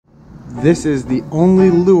This is the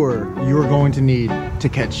only lure you are going to need to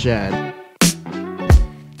catch shad.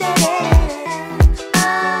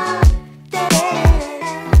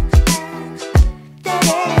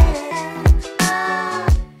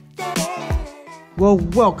 Well,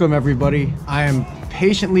 welcome everybody. I am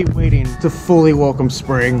patiently waiting to fully welcome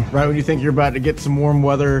spring. Right when you think you're about to get some warm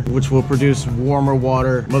weather, which will produce warmer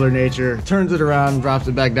water, Mother Nature turns it around, drops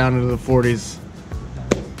it back down into the 40s.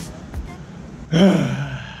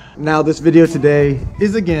 Now this video today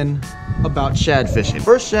is again about shad fishing.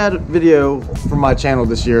 First shad video from my channel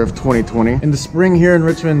this year of 2020. In the spring here in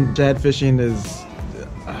Richmond, shad fishing is,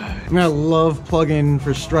 I mean, I love plugging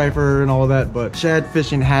for striper and all of that, but shad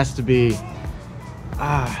fishing has to be,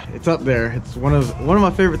 it's up there. It's one of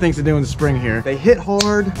my favorite things to do in the spring here. They hit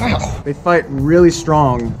hard. They fight really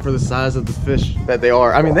strong for the size of the fish that they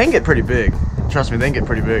are. I mean, they can get pretty big. Trust me, they can get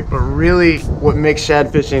pretty big. But really, what makes shad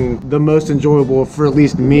fishing the most enjoyable, for at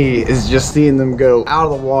least me, is just seeing them go out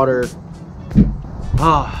of the water.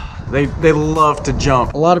 They love to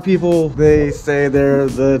jump. A lot of people, they say they're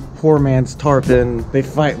the poor man's tarpon. They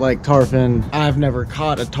fight like tarpon. I've never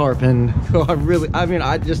caught a tarpon.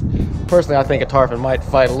 Personally, I think a tarpon might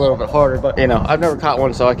fight a little bit harder, but you know, I've never caught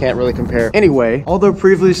one, so I can't really compare. Anyway, although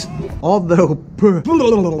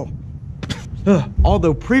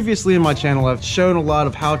previously in my channel I've shown a lot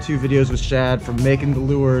of how-to videos with shad, from making the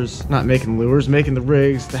lures, making the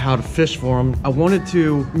rigs, to how to fish for them. I wanted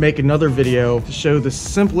to make another video to show the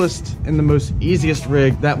simplest and the most easiest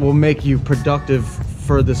rig that will make you productive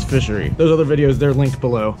for this fishery. Those other videos, they're linked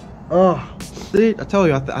below. Oh, see, I tell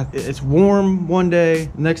you, it's warm one day,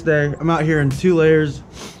 next day I'm out here in 2 layers,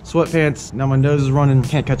 sweatpants, now my nose is running,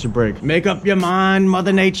 can't catch a break. Make up your mind,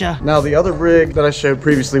 Mother Nature. Now the other rig that I showed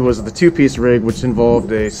previously was the 2-piece rig, which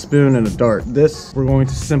involved a spoon and a dart. This we're going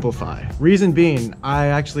to simplify. Reason being,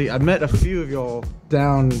 I met a few of y'all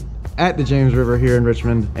down at the James River here in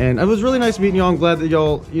Richmond, and it was really nice meeting y'all. I'm glad that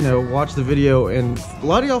y'all, you know, watched the video, and a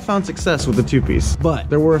lot of y'all found success with the 2-piece. But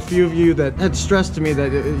there were a few of you that had stressed to me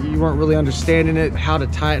that you weren't really understanding it, how to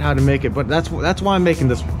tie it, how to make it. But that's why I'm making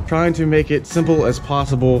this one, trying to make it simple as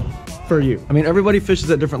possible for you. I mean, everybody fishes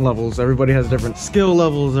at different levels. Everybody has different skill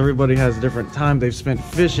levels. Everybody has different time they've spent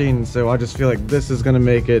fishing. So I just feel like this is gonna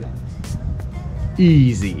make it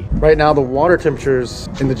easy. Right now the water temperatures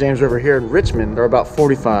in the James River here in Richmond are about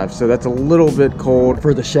 45, so that's a little bit cold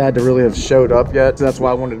for the shad to really have showed up yet. So that's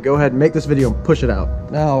why I wanted to go ahead and make this video and push it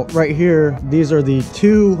out. Now right here, these are the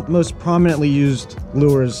 2 most prominently used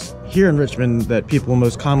lures here in Richmond that people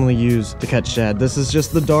most commonly use to catch shad. This is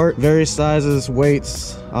just the dart, various sizes,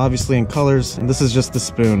 weights, obviously in colors, and this is just the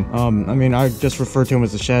spoon. I mean, I just refer to them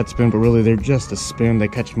as a shad spoon, but really they're just a spoon. They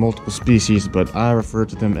catch multiple species, but I refer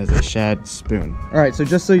to them as a shad spoon. All right, so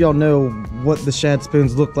just so y'all know what the shad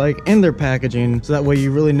spoons look like in their packaging, so that way you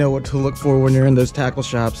really know what to look for when you're in those tackle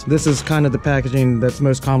shops. This is kind of the packaging that's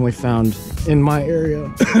most commonly found in my area.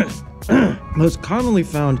 Most commonly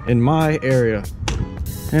found in my area.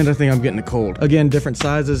 And I think I'm getting a cold. Again, different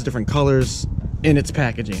sizes, different colors in its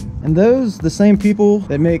packaging. And those, the same people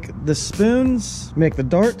that make the spoons, make the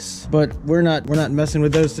darts, but we're not messing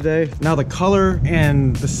with those today. Now the color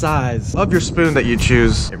and the size of your spoon that you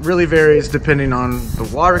choose, it really varies depending on the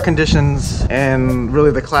water conditions and really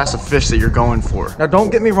the class of fish that you're going for. Now don't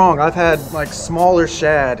get me wrong, I've had like smaller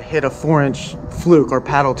shad hit a 4-inch fluke or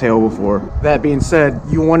paddle tail before. That being said,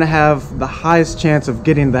 you want to have the highest chance of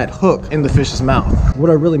getting that hook in the fish's mouth. What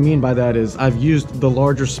I really mean by that is I've used the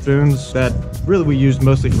larger spoons that really we used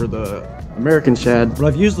mostly for the American shad, but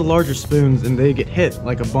I've used the larger spoons and they get hit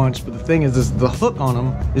like a bunch. But the thing is the hook on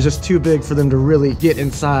them is just too big for them to really get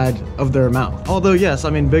inside of their mouth. Although yes, I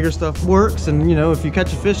mean, bigger stuff works, and you know, if you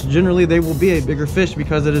catch a fish, generally they will be a bigger fish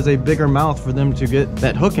because it is a bigger mouth for them to get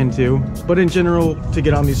that hook into. But in general, to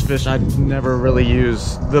get on these fish, I'd never really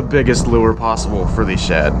use the biggest lure possible for these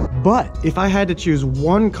shad. But if I had to choose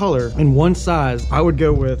one color and one size, I would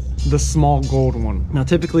go with the small gold one. Now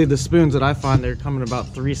typically the spoons that I find, they're coming about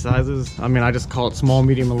 3 sizes. I mean, I just call it small,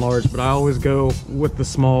 medium, and large, but I always go with the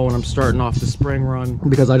small when I'm starting off the spring run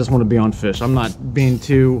because I just want to be on fish. I'm not being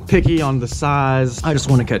too picky on the size. I just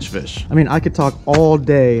want to catch fish. I mean, I could talk all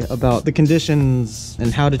day about the conditions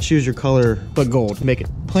and how to choose your color, but gold. Make it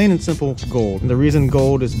plain and simple, gold. And the reason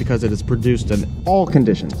gold is because it is produced in all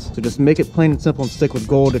conditions. So just make it plain and simple and stick with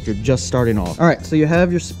gold if you're just starting off. All right, so you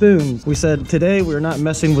have your spoons. We said today we're not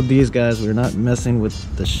messing with these guys. We're not messing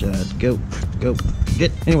with the shad. Go,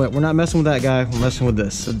 get. Anyway, we're not messing with that guy. We're messing with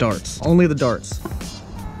this, the darts. Only the darts.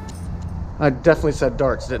 I definitely said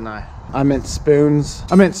darts, didn't I? I meant spoons.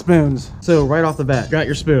 So right off the bat, got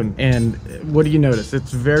your spoon, and what do you notice?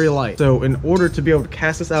 It's very light. So in order to be able to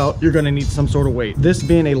cast this out, you're gonna need some sort of weight. This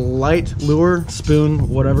being a light lure, spoon,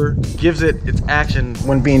 whatever, gives it its action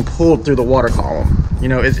when being pulled through the water column. You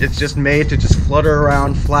know, it's just made to just flutter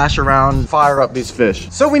around, flash around, fire up these fish.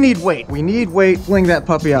 So we need weight. We need weight. Fling that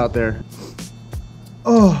puppy out there.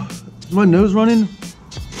 Oh, is my nose running?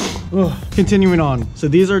 Ugh. Continuing on. So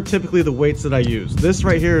these are typically the weights that I use. This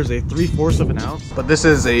right here is a 3/4 of an ounce, but this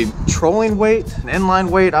is a trolling weight, an inline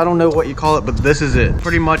weight. I don't know what you call it, but this is it.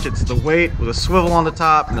 Pretty much it's the weight with a swivel on the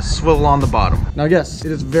top and a swivel on the bottom. Now yes,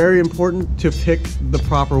 it is very important to pick the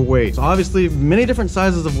proper weight. So obviously many different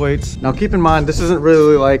sizes of weights. Now keep in mind, this isn't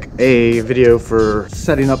really like a video for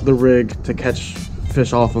setting up the rig to catch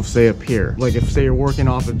fish off of, say, a pier. Like if, say, you're working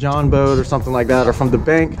off a John boat or something like that, or from the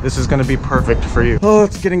bank, this is gonna be perfect for you. Oh,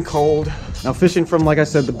 it's getting cold. Now fishing from, like I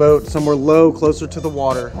said, the boat, somewhere low, closer to the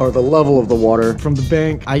water, or the level of the water. From the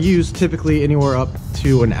bank, I use typically anywhere up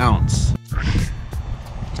to an ounce.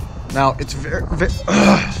 Now it's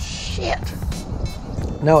shit.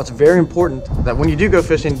 Now it's very important that when you do go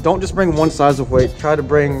fishing, don't just bring one size of weight. Try to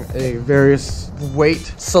bring a various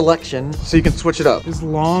weight selection so you can switch it up. As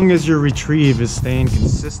long as your retrieve is staying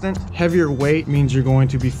consistent, heavier weight means you're going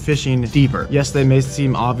to be fishing deeper. Yes, they may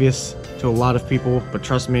seem obvious to a lot of people, but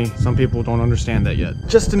trust me, some people don't understand that yet.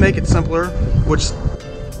 Just to make it simpler, which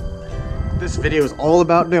this video is all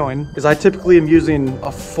about doing, is I typically am using a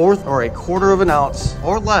 1/4 or a 1/4 of an ounce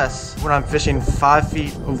or less when I'm fishing 5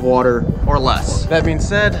 feet of water or less. That being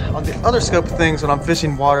said, on the other scope of things, when I'm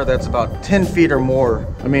fishing water that's about 10 feet or more,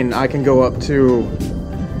 I mean, I can go up to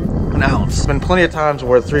an ounce. There's been plenty of times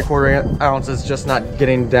where 3/4 ounce is just not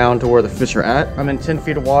getting down to where the fish are at. I'm in 10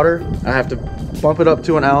 feet of water, I have to bump it up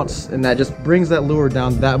to an ounce, and that just brings that lure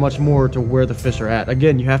down that much more to where the fish are at.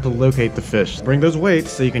 Again, you have to locate the fish. Bring those weights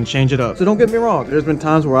so you can change it up. So don't get me wrong, there's been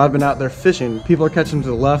times where I've been out there fishing, people are catching to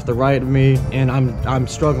the left, the right of me, and I'm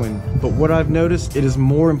struggling. But what I've noticed, it is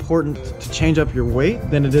more important to change up your weight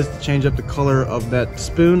than it is to change up the color of that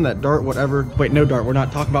spoon, that dart, whatever. Wait, no dart, we're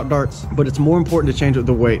not talking about darts. But it's more important to change up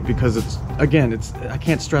the weight because it's, again, I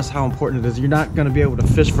can't stress how important it is. You're not gonna be able to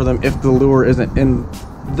fish for them if the lure isn't in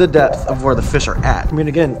the depth of where the fish are at. I mean,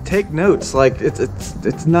 again, take notes. Like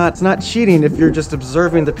it's not cheating if you're just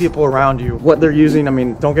observing the people around you, what they're using. I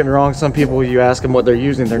mean, don't get me wrong, some people, you ask them what they're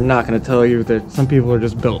using, they're not going to tell you. That some people are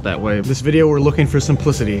just built that way. This video, we're looking for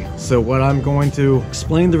simplicity, so what I'm going to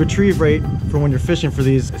explain the retrieve rate for when you're fishing for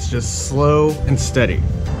these, it's just slow and steady.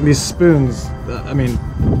 These spoons, I mean,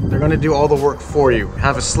 they're going to do all the work for you.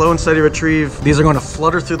 Have a slow and steady retrieve. These are going to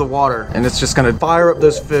flutter through the water, and it's just going to fire up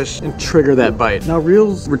those fish and trigger that bite. Now,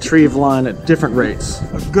 reels retrieve line at different rates.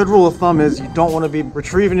 A good rule of thumb is you don't want to be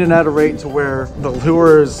retrieving it at a rate to where the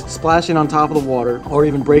lure is splashing on top of the water or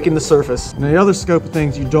even breaking the surface. And the other scope of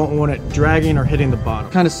things, you don't want it dragging or hitting the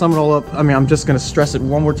bottom. Kind of sum it all up, I mean, I'm just going to stress it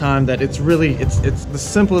one more time that it's really, it's the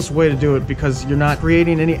simplest way to do it because you're not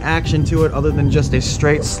creating any action to it other than just a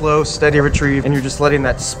straight, slow, steady retrieve, and you're just letting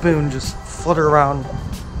that spoon just flutter around.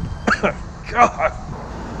 God.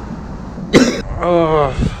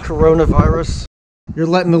 Coronavirus. You're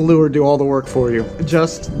letting the lure do all the work for you.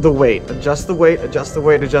 Adjust the weight, adjust the weight, adjust the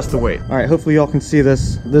weight, adjust the weight. All right, hopefully y'all can see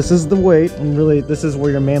this. This is the weight, and really this is where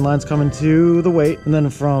your main line's coming to the weight. And then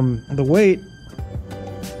from the weight,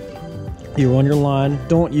 you run your line.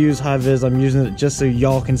 Don't use high vis, I'm using it just so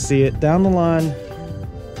y'all can see it. Down the line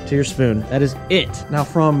to your spoon, that is it. Now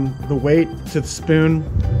from the weight to the spoon,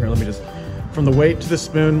 here, let me just, from the weight to the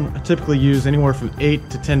spoon, I typically use anywhere from 8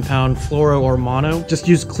 to 10 pound fluoro or mono. Just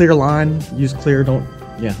use clear line, use clear, don't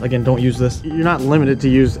use this. You're not limited to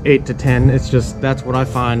use 8 to 10, it's just, that's what I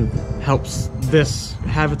find helps this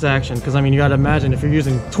have its action. Because I mean, you gotta imagine if you're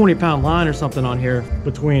using 20-pound line or something on here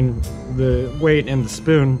between the weight and the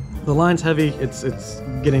spoon, the line's heavy, it's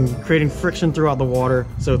creating friction throughout the water,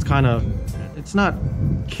 so it's not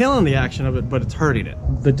killing the action of it, but it's hurting it.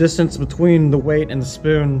 The distance between the weight and the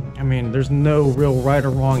spoon, I mean, there's no real right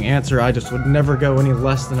or wrong answer. I just would never go any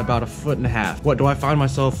less than about 1.5 feet. What do I find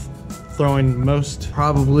myself throwing most?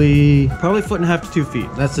 Probably 1.5 feet to 2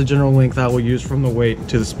 feet. That's the general length I will use from the weight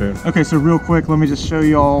to the spoon. Okay, so real quick, let me just show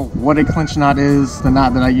y'all what a clinch knot is. The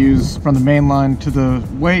knot that I use from the main line to the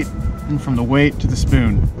weight, and from the weight to the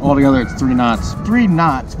spoon. Altogether, it's 3 knots. 3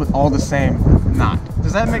 knots with all the same knot.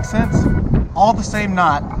 Does that make sense? All the same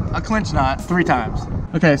knot, a clinch knot, 3 times.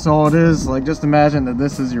 Okay, so all it is, like, just imagine that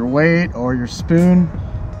this is your weight or your spoon.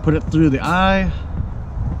 Put it through the eye,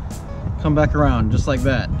 come back around just like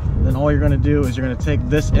that. Then all you're gonna do is you're gonna take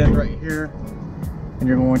this end right here and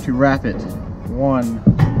you're going to wrap it. 1,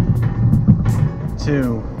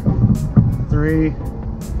 2, 3,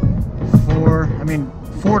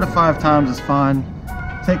 4 to 5 times is fine.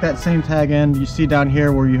 Take that same tag end you see down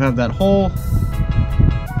here where you have that hole.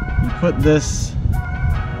 You put this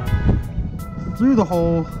through the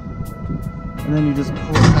hole, and then you just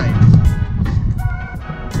pull it tight.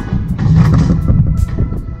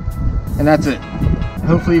 And that's it.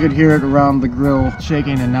 Hopefully you could hear it around the grill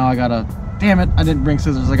shaking, and now I gotta, damn it, I didn't bring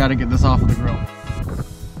scissors. I gotta get this off of the grill.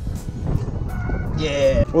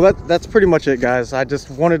 Yeah. Well, that's pretty much it, guys. I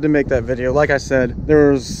just wanted to make that video. Like I said,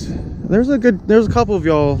 there's a couple of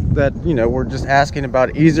y'all that, you know, were just asking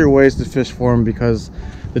about easier ways to fish for them because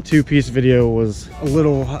the 2-piece video was a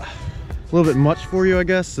little bit much for you, I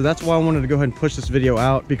guess. So that's why I wanted to go ahead and push this video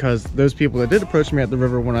out, because those people that did approach me at the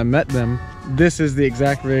river when I met them, this is the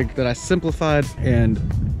exact rig that I simplified and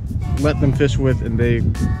let them fish with, and they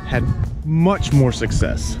had much more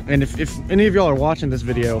success. And if any of y'all are watching this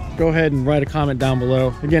video, go ahead and write a comment down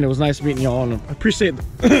below. Again, it was nice meeting y'all, and I appreciate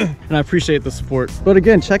the support. But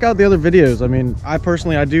again, check out the other videos. I mean, I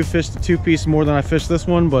do fish the 2-piece more than I fish this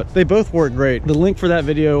one, but they both work great. The link for that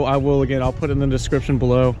video I'll put in the description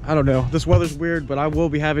below. I don't know, this weather's weird, but I will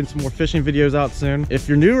be having some more fishing videos out soon. If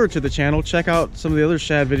you're newer to the channel, check out some of the other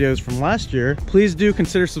shad videos from last year. Please do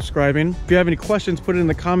consider subscribing. If you have any questions, put it in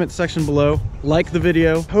the comment section below. Like the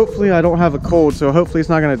video. Hopefully I don't have a cold, so hopefully it's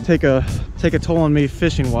not going to take a toll on me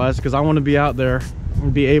fishing wise, because I want to be out there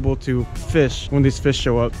and be able to fish when these fish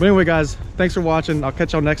show up. But anyway, guys, thanks for watching. I'll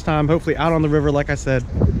catch y'all next time, hopefully out on the river like I said.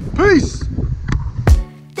 Peace.